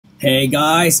Hey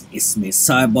guys, it's me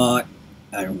Saibot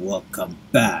and welcome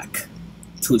back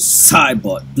to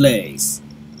Saibot Plays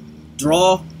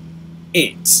Draw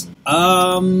It.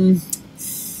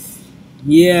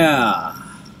 Yeah,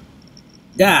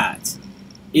 that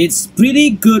it's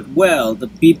pretty good. Well, the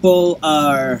people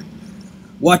are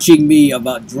watching me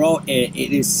about Draw It.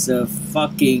 It is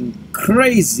fucking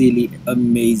crazily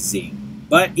amazing,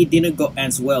 but it didn't go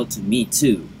as well to me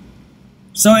too.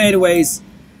 So anyways,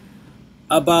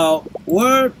 about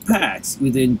word packs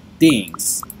within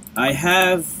things, I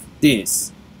have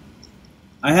this.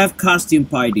 I have costume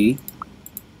party.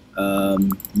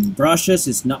 Brushes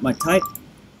is not my type,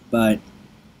 but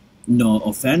no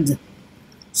offend.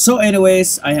 So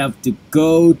anyways, I have to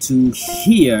go to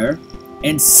here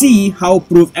and see how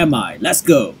proof am I. Let's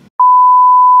go.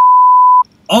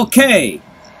 Okay,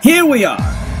 here we are.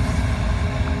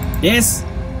 This,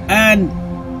 and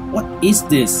what is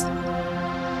this?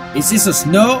 Is this a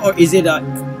snow or is it a...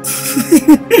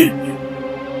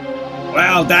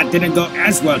 Well, that didn't go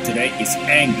as well today. It's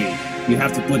angry. You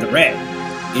have to put the red.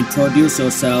 Introduce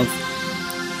yourself.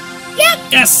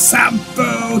 Yes,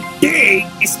 somebody.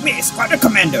 It's me, Squadron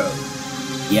Commando.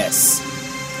 Yes.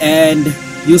 And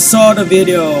you saw the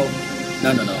video.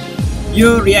 No.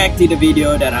 You reacted to the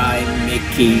video that I'm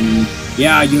making.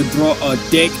 Yeah, you draw a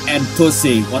dick and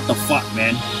pussy. What the fuck,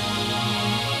 man?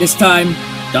 This time,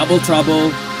 double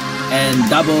trouble. And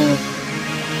double,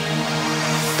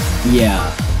 yeah,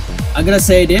 I'm gonna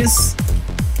say this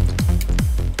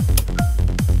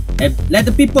and let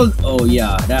the people, oh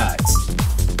yeah, that.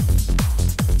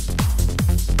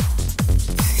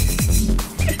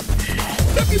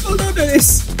 The people know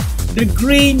this. The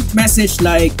green message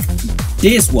like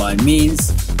this one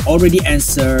means already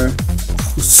answer.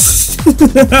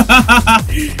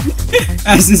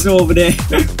 As is over there.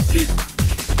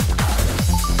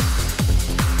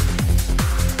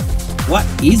 What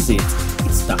is it?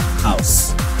 It's the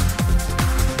house.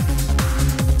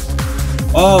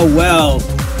 Oh well,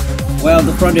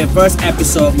 from the first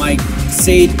episode, Mike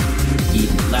said he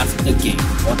left the game.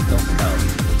 What the hell?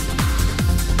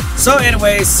 So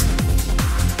anyways,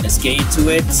 let's get into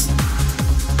it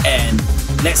and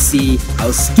let's see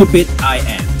how stupid I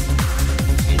am.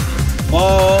 Is it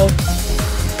ball?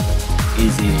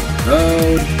 Is it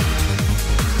road?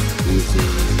 Is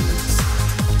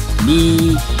it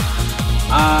knee?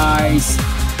 Eyes,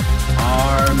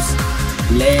 arms,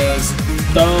 legs,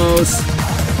 toes.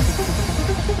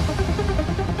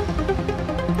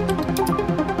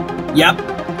 Yep,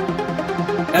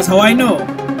 that's how I know.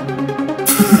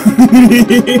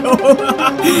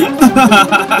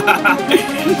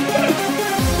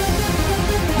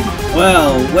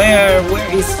 Well, where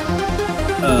is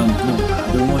no,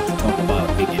 I don't want to talk about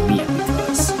Vic and Miya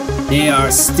because they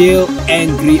are still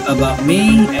angry about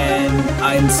me and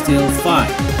I'm still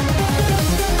fine.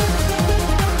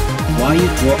 Why you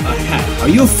draw a hat? Are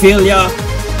you Philia?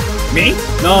 Me?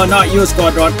 No, not you,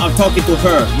 Squadron. I'm talking to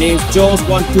her. Name's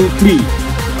Jones123.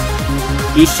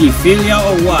 Is she Philia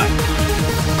or what?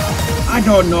 I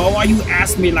don't know. Why you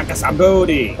ask me like a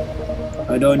somebody?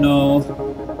 I don't know.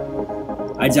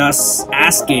 I just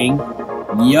asking.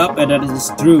 Yup, and that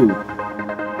is true.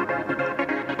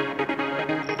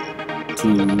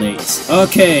 Too late.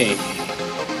 Okay.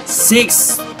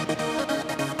 Six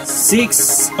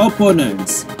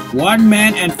opponents. 1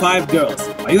 man and 5 girls.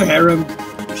 Are you harem?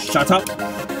 Shut up.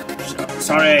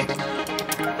 Sorry.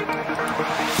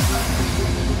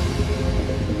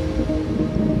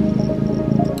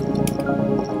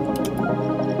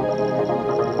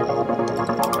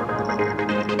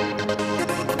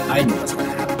 I know what's gonna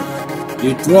happen.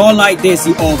 You draw like this,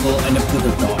 you oval, and then put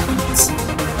a dot in it.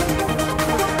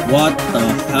 What the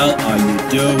hell are you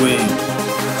doing?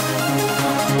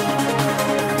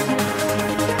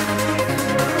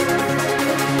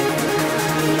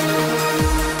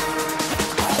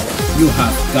 You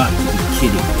have got to be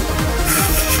kidding me.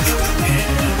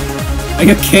 Are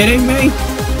you kidding me?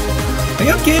 Are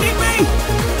you kidding me?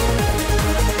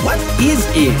 What is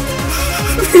it?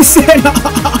 He said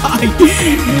eye.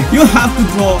 You have to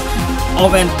draw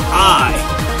of an eye.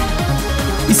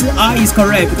 This eye is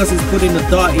correct because it's putting a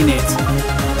dot in it.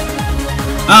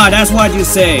 Ah, that's what you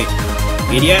say,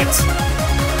 idiot.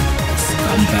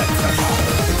 Scumbag crush.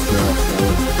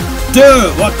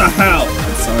 Dude, what the hell?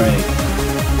 I'm sorry.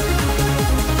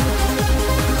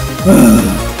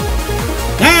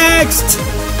 Next!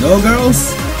 No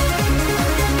girls?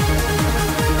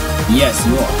 Yes,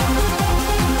 you are.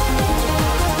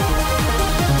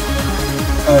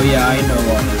 Oh yeah, I know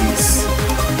what it is.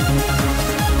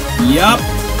 Yup.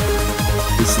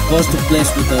 It's supposed to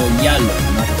place with a yellow,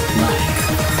 not a black.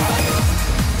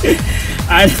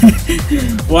 And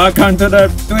welcome to the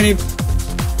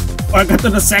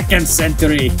second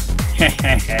century.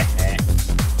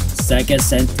 Second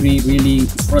century really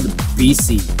is for the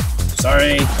BC.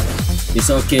 Sorry, it's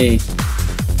okay.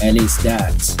 At least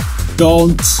that.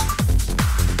 Don't.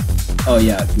 Oh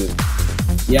yeah, good.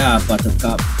 Yeah,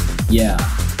 Buttercup. Yeah.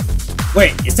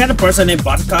 Wait, is that a person named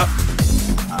Buttercup?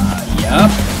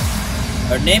 Yep.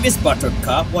 Her name is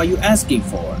Buttercup. What are you asking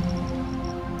for?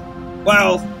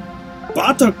 Well,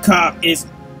 Buttercup is...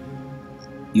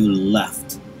 You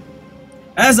left.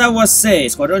 As I was saying,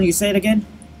 Squadron, you say it again?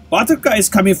 Buttercup is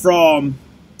coming from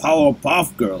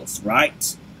Powerpuff Girls,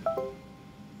 right?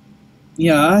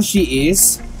 Yeah, she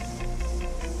is.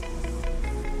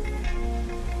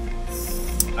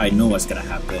 I know what's gonna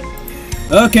happen.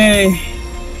 Okay.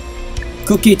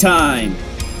 Cookie time.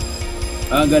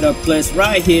 I'm gonna place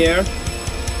right here.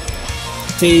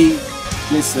 Take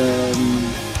this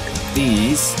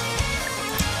thingies.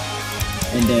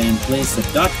 And then place a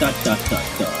dot.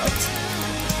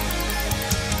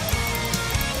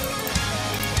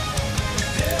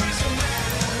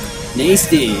 Place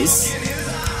this.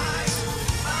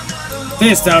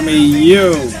 Please tell me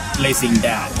you placing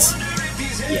that.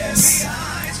 Yes.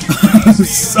 I'm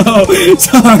so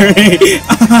sorry.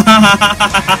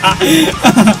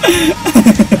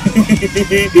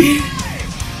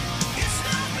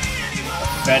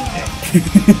 Offended.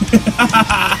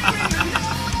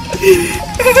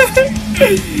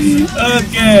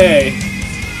 Okay.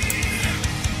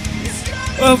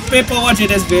 Well, people watching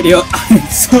this video, I'm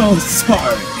so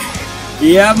sorry.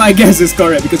 Yeah, my guess is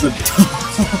correct because of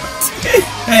dot.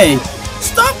 Hey,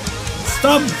 stop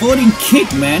voting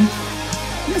kick, man.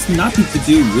 It has nothing to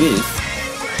do with.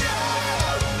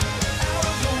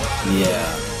 Yeah,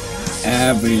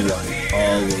 everyone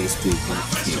always do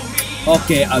kick.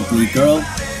 Okay, ugly girl.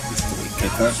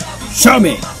 Kick her. Show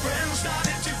me.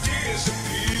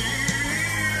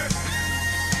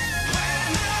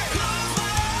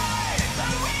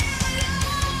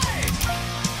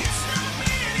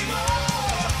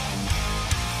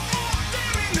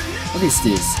 What is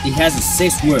this? It has a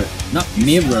 6th word, not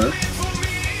mirror.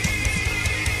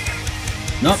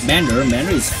 Not manner.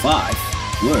 Manner is 5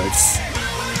 words.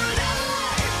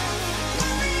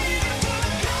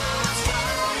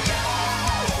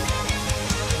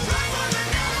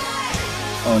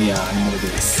 Oh yeah, I know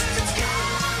this.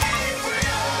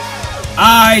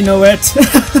 I know it.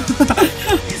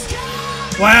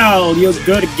 Well, you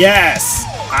good guess.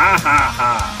 Ha ha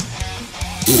ha.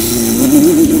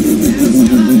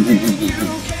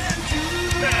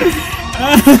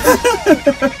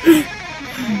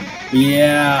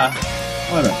 Yeah,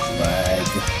 what a drag.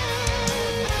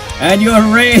 And you're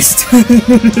erased.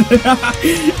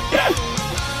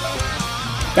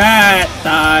 Bad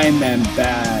time and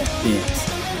bad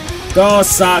things. Go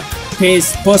suck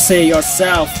piece pussy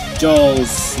yourself,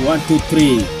 Joes. 1, 2,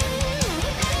 3.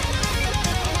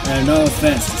 And no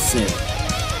offense to say.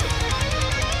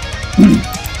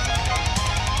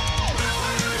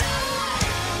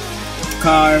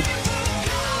 Car,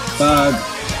 bug,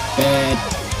 bed,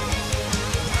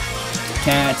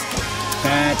 cat,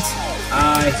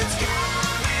 eye,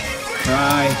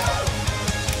 cry,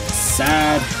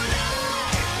 sad,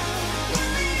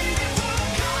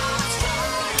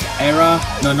 era,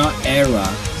 no, not era,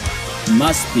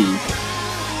 must be,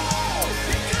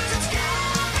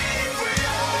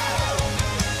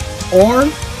 or,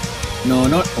 no,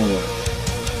 not or,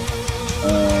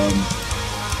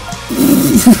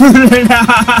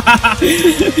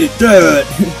 dude,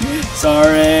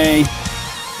 sorry.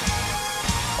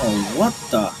 Oh, what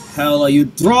the hell are you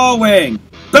drawing?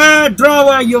 Bad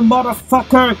drawing, you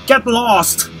motherfucker! Get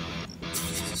lost!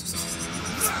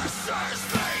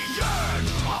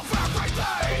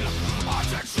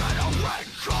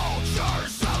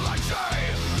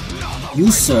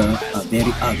 You, sir, are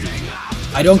very ugly.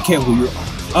 I don't care who you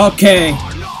are. Okay,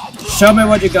 show me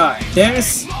what you got.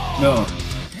 This? No.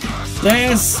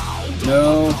 This?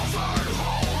 No.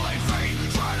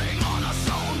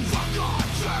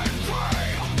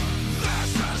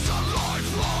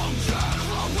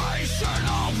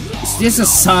 Is this a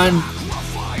sun?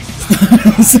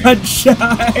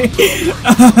 Sunshine?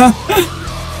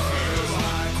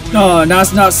 No,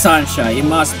 that's not sunshine. It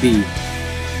must be.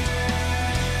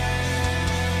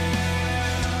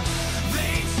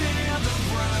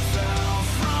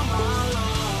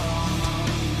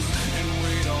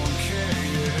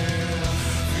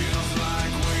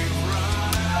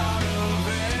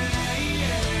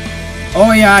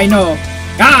 Oh yeah, I know.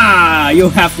 Ah, you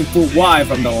have to put Y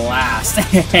from the last.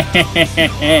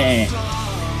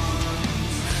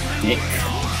 Dick.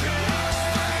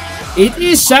 It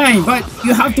is shine, but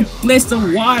you have to place the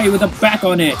Y with a back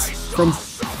on it. From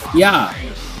yeah.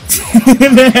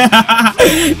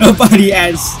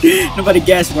 Nobody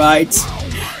guessed right.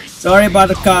 Sorry about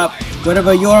the cup.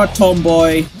 Whenever you're a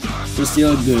tomboy, you're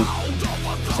still good.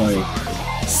 Sorry.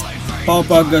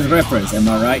 Powerpuff Girls reference, am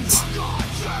I right?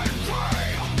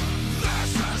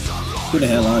 Who the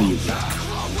hell are you?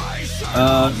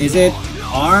 Is it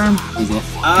arm? Is it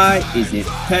eye? Is it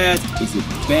pet? Is it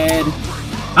bed?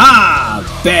 Ah,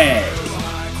 bed.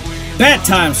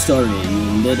 Bedtime story,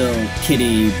 you little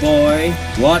kitty boy.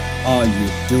 What are you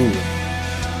doing?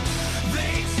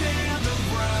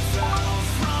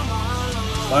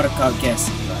 Buttercup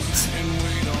guessing right.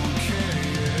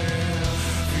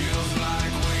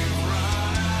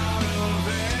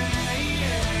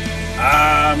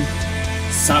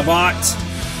 Saibot.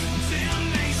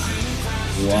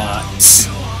 What?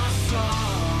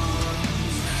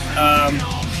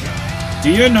 Do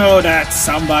you know that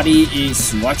somebody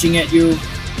is watching at you?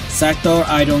 Sector,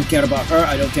 I don't care about her,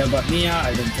 I don't care about Miya,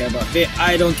 I don't care about Vic,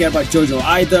 I don't care about Jojo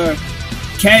either.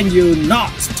 Can you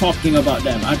not talking about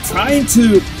them? I'm trying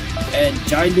to, and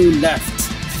Jailu left.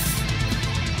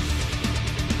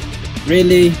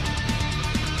 Really?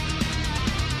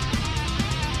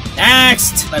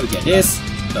 Next! Let me get this.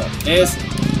 No, this.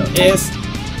 No, this.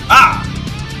 Ah!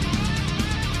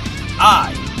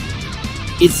 I.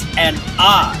 It's an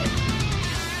I.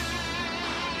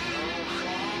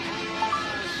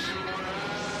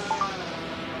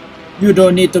 You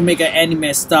don't need to make an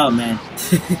anime style, man.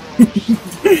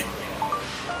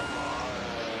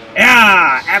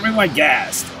 Yeah, everyone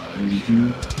guessed.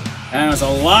 And there's a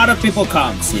lot of people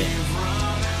comes here.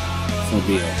 For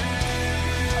real.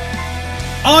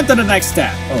 On to the next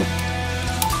step. Oh.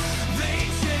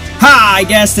 Ha! I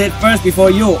guessed it first before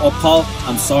you, Opal.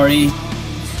 I'm sorry.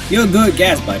 You're a good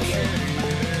guess, by the way.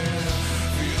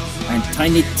 And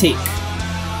Tiny Tick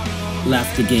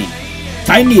left the game.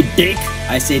 Tiny Dick?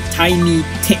 I say Tiny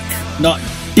Tick, not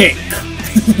Dick.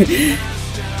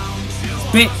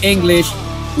 Speak English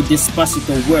with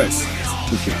Despacito words.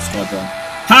 Stupid Squadron.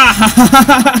 Ha ha ha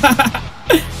ha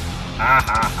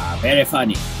ha. Very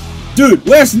funny. Dude,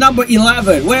 where's number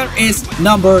 11? Where is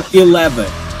number 11?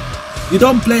 You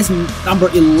don't place number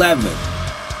 11.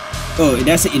 Oh,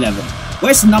 that's 11.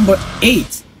 Where's number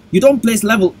 8? You don't place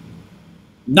level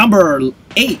number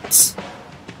 8.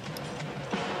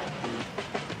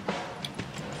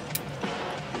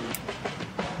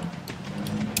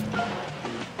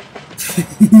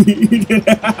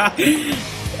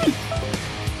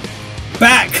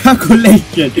 Back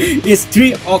calculation is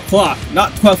 3 o'clock,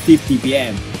 not 12:50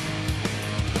 p.m.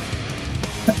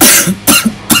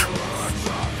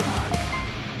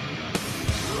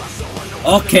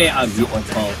 Okay, ugly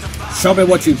Opal. Show me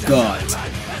what you got.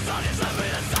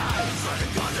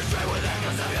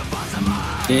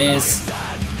 This.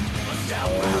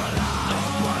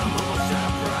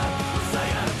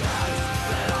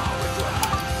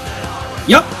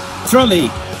 Yup, truly.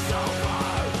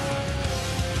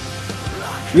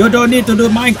 You don't need to do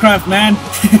Minecraft, man.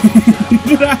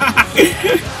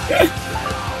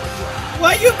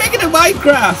 Why are you making a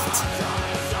Minecraft?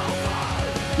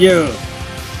 You.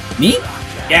 Me?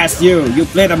 Yes, you. You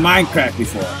played a Minecraft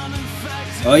before.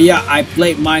 Oh yeah, I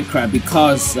played Minecraft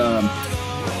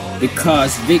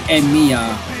because Vic and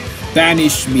Miya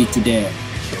banished me today.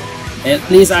 At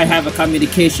least I have a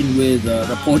communication with a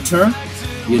reporter.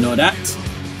 You know that?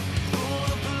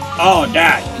 Oh,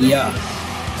 that, yeah.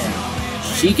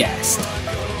 And she guessed.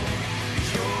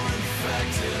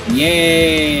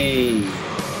 Yay!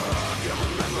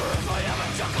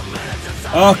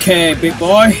 Okay, big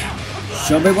boy.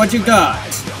 Show me what you got.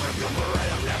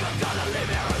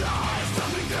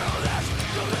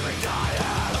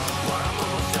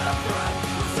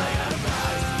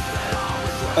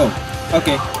 Oh,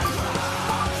 okay.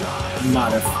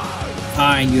 Mother.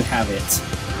 Fine, you have it.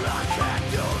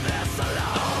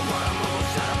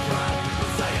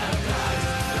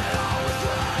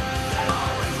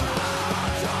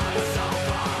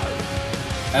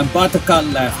 And Buttercup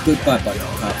left. Goodbye,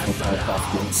 Buttercup, for Powerpuff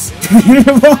Girls.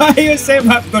 Why you say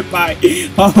goodbye,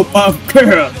 Powerpuff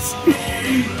Girls?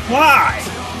 Why?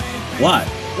 What?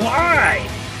 Why?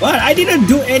 What? I didn't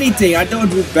do anything. I don't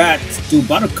do bad to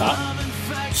Buttercup.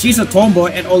 She's a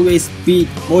tomboy and always beat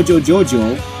Mojo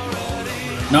Jojo.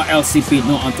 Not LCP.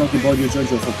 No, I'm talking about Mojo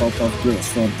Jojo for Powerpuff Girls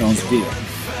from Townsville.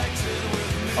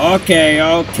 Okay,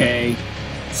 okay.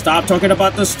 Stop talking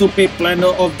about the stupid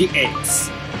Planet of the Apes.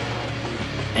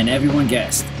 And everyone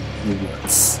guessed the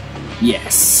words.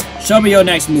 Yes. Show me your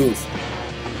next move.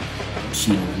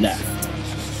 She left.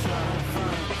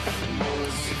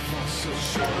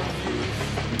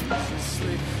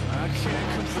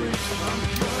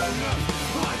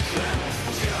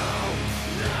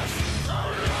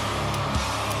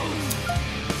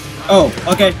 Oh,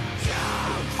 okay.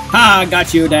 Ha,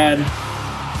 got you, Dad.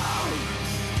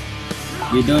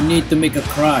 You don't need to make a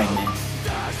cry, man.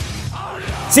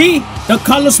 See? The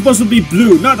color's supposed to be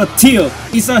blue, not a teal.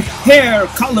 It's a hair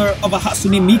color of a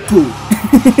Hatsune Miku.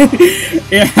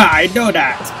 Yeah, I know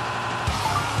that.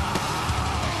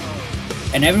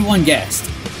 And everyone guessed.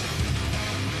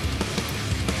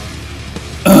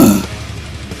 Ugh.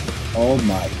 Oh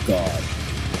my god.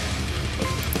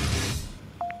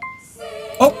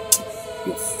 Oh,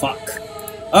 you fuck.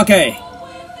 Okay,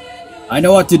 I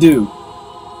know what to do.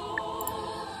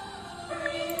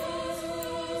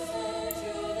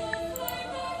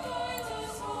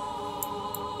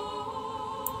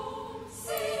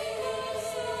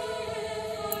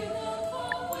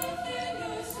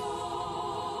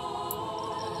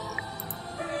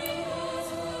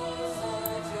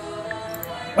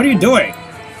 What are you doing?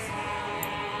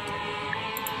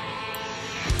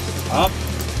 Up.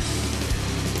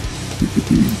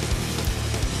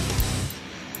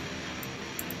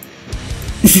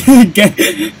 Get.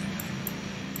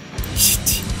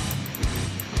 Shit.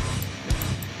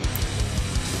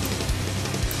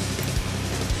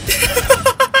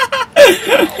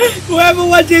 Whoever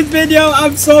watched this video,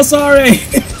 I'm so sorry.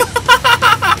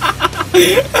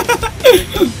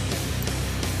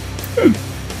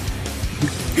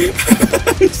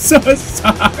 So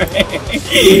sorry.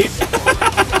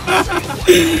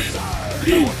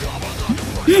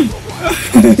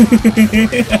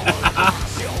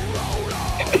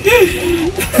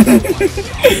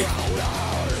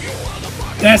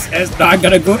 This is not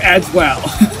gonna go as well.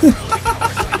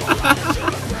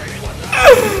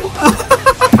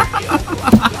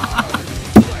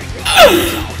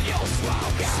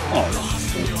 Oh.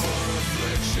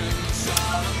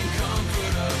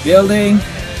 Building.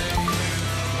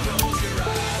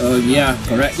 Oh yeah,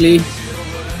 correctly.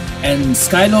 And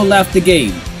Skylo left the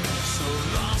game.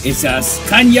 It says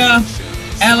Kanya,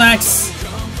 Alex,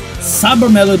 Saber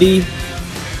Melody,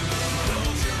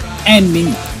 and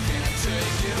Ming.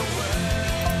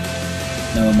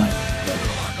 Never mind.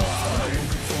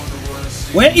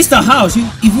 Where is the house?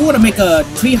 If you want to make a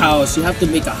tree house, you have to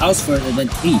make a house first and then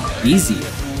tree. Easy.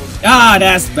 Ah,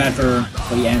 that's better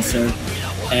for the answer.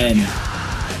 And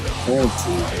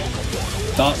poultry.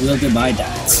 God will buy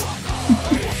that.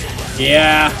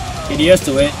 Yeah, get used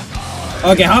to it.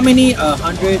 Okay, how many?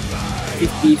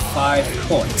 155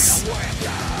 points.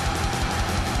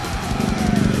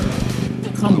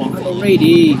 Come on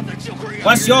already.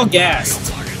 What's your guess?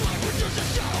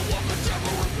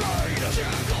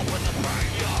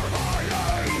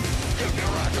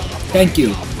 Thank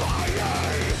you.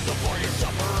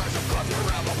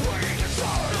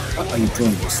 What are you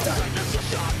doing this time?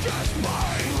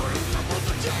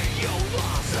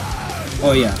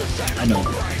 Oh yeah, I know.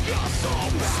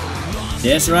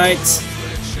 That's right.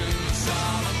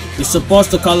 You're supposed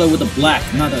to color with a black,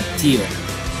 not a teal.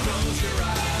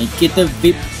 And get the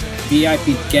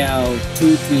VIP Gal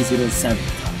 2307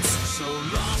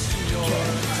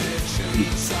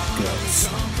 girls.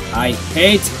 I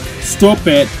hate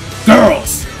stupid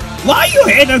girls. Why you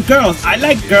hate the girls? I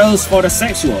like girls for the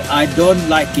sexual. I don't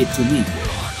like it to me.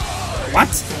 What?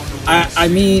 I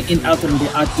mean in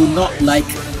alternative, I do not like.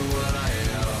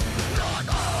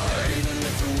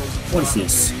 What is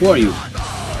this? Who are you?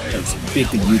 It's big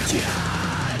on YouTube.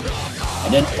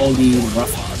 And then only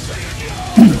rough.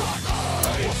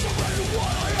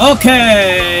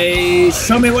 Okay,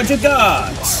 show me what you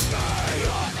got.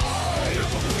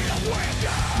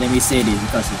 Let me say this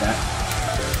because of that.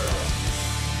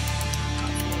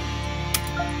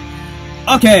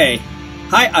 Okay.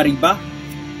 Hi Ariba.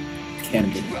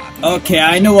 Candy. Okay,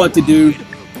 I know what to do.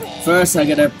 First I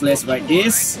gotta place like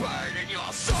this.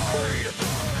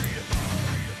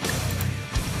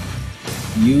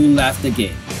 You left the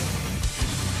game.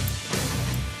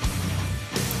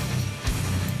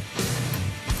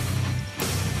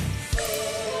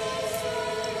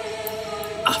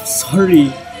 I'm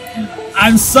sorry.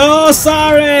 I'm so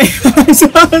sorry. I'm so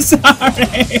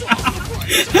sorry.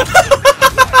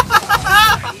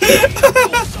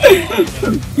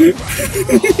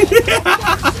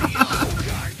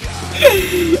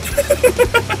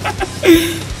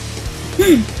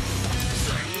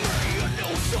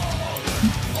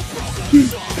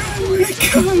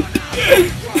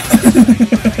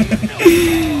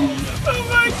 Oh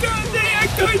my god, they are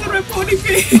going to report me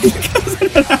because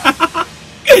of that.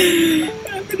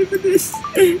 I'm gonna do this.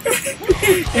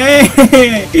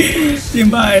 Hey,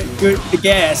 Simba, good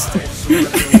guest.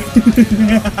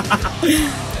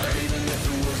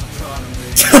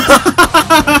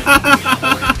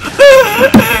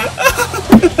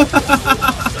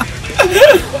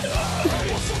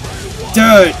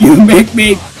 Dude, you make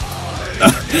me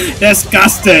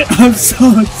disgusted. I'm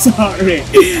so sorry.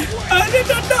 I did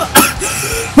not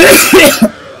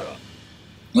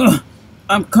know.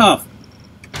 I'm coughed.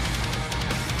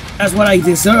 That's what I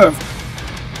deserve.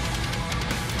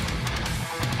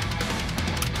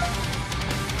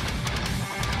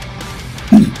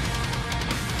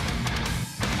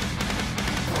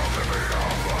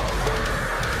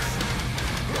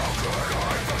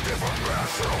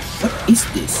 What is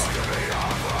this?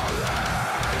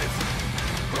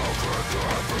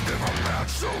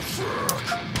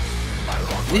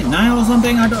 Is it 9 or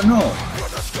something? I don't know.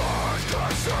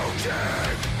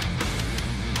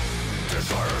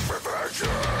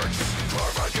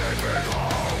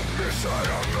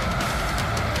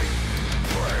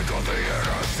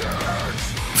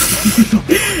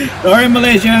 Sorry,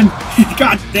 Malaysian.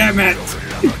 God damn it.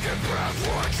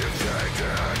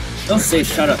 Don't say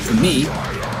shut up to me.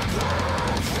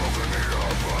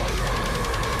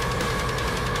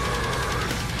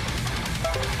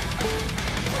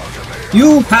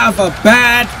 You have a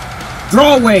bad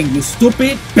drawing, you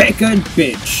stupid bacon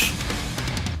bitch.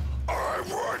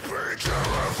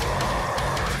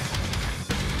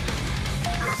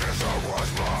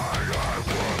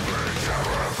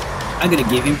 I'm gonna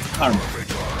give him karma.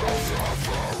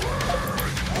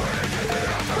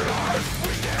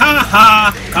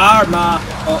 Haha, karma.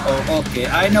 Oh, okay.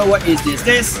 I know what is this.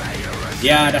 This?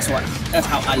 Yeah, that's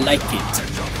how I like it.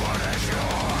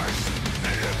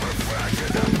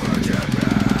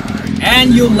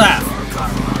 And you laugh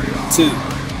too.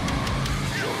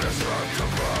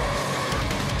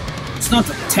 It's not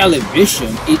a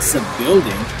television, it's a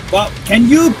building. Well, can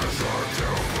you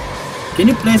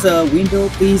place a window,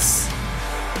 please?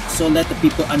 So let the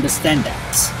people understand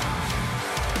that.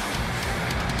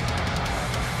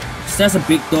 There's a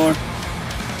big door.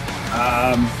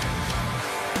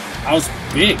 How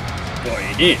big door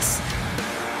it is?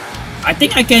 I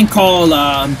think I can call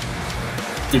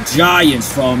the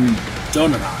giants from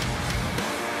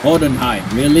Jotunheim.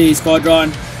 Really,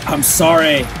 Squadron? I'm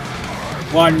sorry.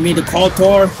 Want me to call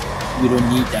Thor? We don't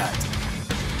need that.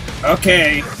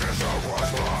 Okay.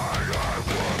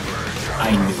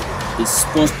 I knew. It's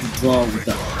supposed to draw with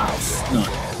the house. No.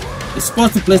 It's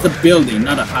supposed to place the building,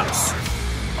 not a house.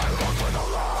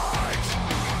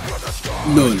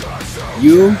 Lol.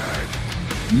 You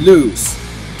lose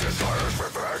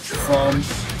from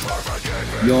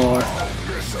your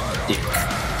dick.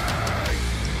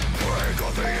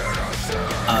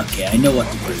 Okay, I know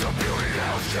what to do.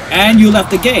 And you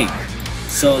left the game.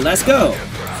 So let's go.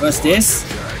 First this.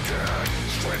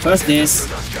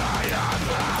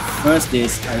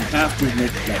 I have to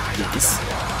make like this.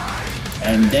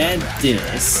 And then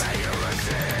this.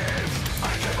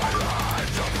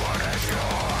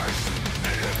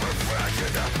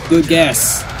 Good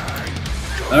guess.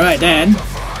 Alright then.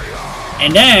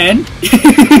 And then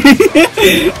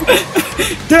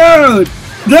dude!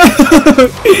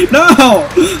 No!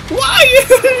 Why?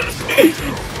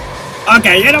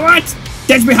 Okay, you know what?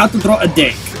 Teach me how to draw a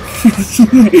dick.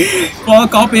 For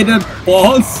copy the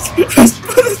balls.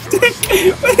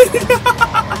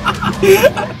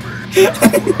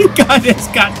 Got it.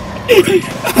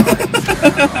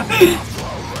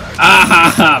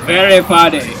 Ah, very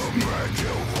funny.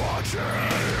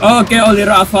 Okay, Oli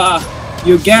Rafa,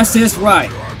 you guessed this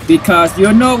right because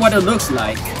you know what it looks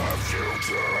like.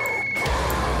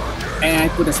 And I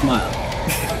put a smile.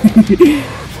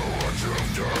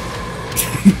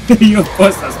 You put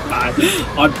a smile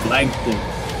on plankton.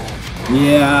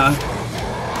 Yeah.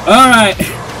 Alright.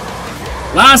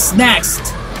 Last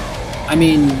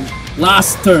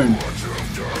turn.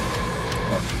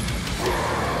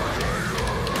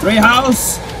 Three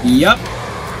house? Yep.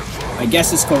 I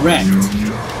guess it's correct.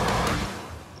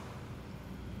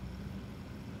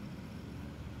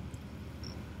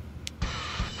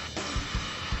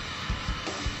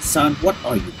 Son, what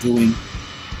are you doing?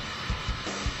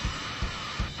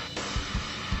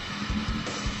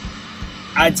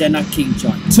 Ajana King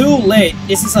John. Too late.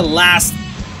 This is the last.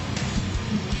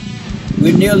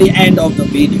 We're nearly end of the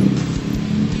video.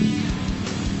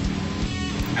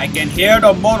 I can hear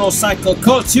the motorcycle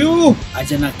call too.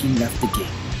 Ajana King left the game.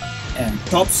 And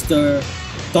Topsters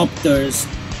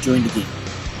joined the game.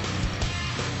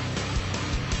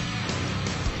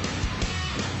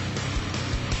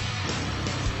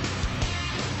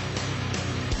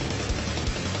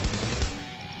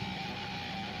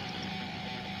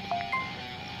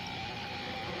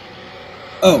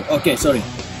 Oh, okay, sorry.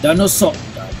 Dino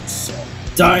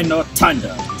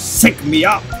Thunder. sick me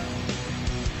up.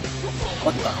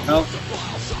 What the hell?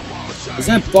 Is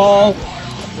that ball?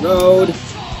 Road?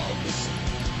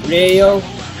 Rail?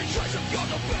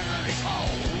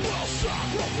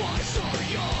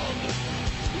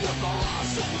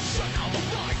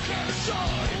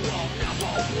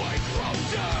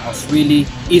 Really,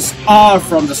 it's R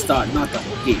from the start, not the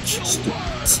H. Stupid.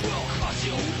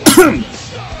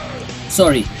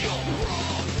 Sorry.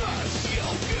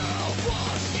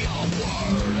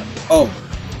 Oh.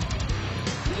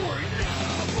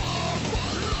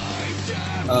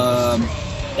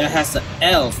 That has the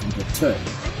L from the third.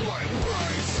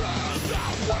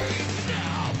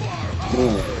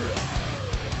 Oh.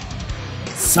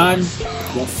 Sun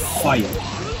was fire.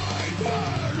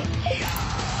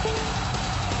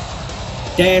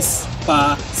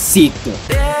 Despacito.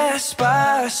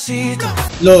 Despacito.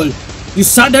 Lol, you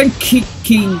sudden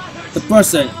kicking the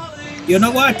person. You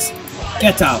know what?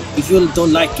 Get out if you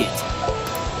don't like it.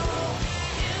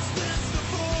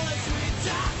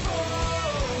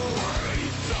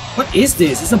 What is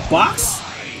this? It's a box?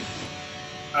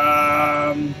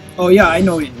 Oh yeah, I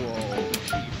know it.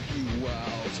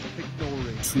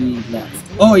 3 left.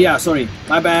 Oh yeah, sorry.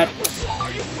 My bad.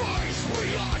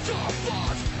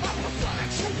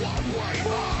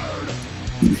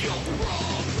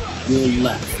 You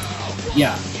left.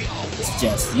 Yeah, it's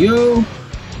just you,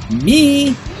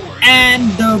 me, and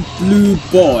the blue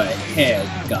boy hair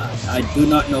guy. I do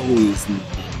not know who he is.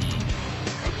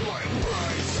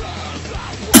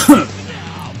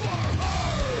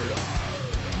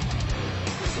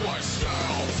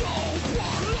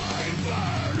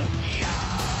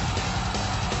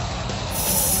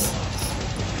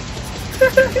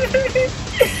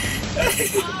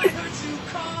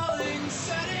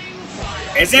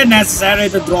 Is it necessary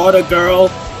to draw the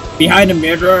girl behind the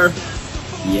mirror?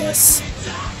 Yes.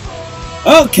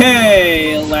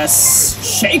 Okay, let's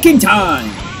shaking time.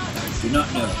 I do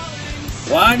not know.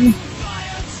 1,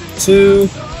 2,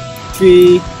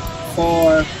 3,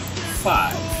 4,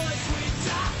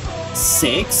 5,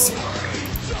 6,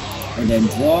 and then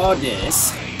draw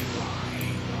this,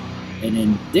 and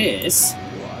then this.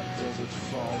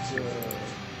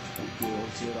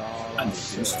 I'm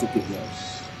so stupid.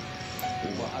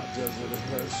 Why does it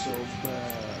hurt so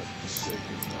bad?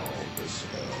 Shaking all this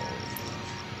hell.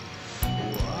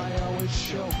 Why always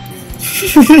choking?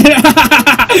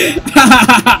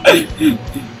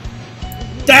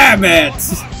 Damn it!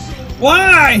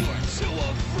 Why?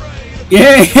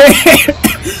 Yeah.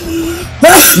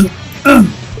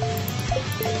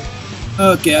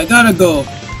 Okay, I gotta go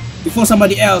before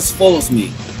somebody else follows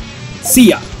me. See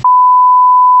ya.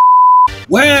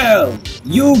 Well,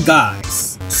 you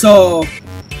guys. So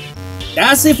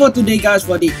that's it for today, guys,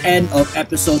 for the end of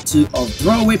episode 2 of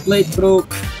Draw It playthrough,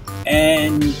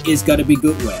 and it's gonna be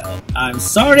good. Well, I'm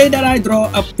sorry that I draw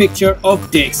a picture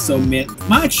of dicks so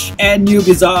much, and you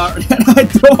bizarre that I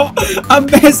draw a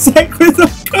message with a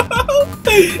girl.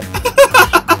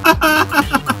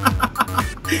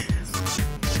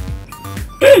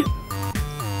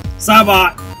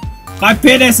 Saibot, my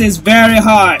penis is very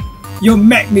hard. You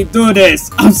make me do this.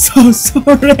 I'm so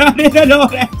sorry. I didn't know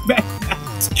that.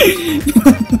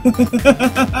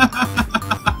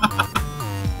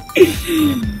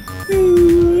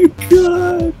 Oh my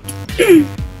god.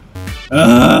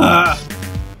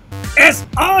 It's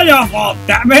all your fault,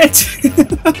 damn it.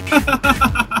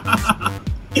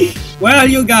 Well,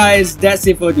 you guys, that's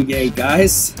it for today,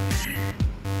 guys.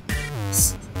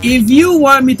 If you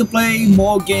want me to play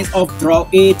more games of Draw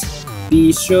It,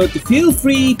 be sure to feel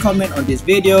free comment on this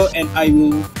video and I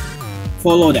will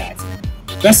follow that.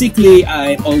 Basically,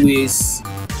 I always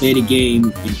play the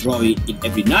game and Draw It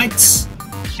every night,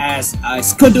 as I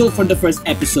schedule for the first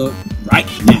episode right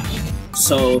now.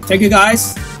 So thank you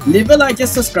guys. Leave a like,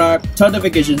 just subscribe, turn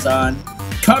notifications on,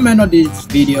 comment on this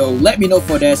video, let me know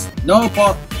for this. No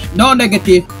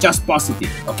negative, just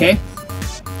positive, okay?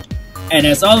 And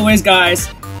as always, guys,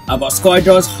 about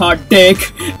Squadron's hard dick,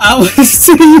 I will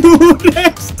see you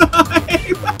next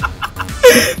time.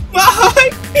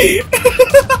 Bye.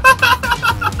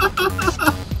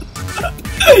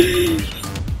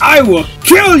 I will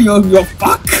kill you, you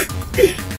fuck.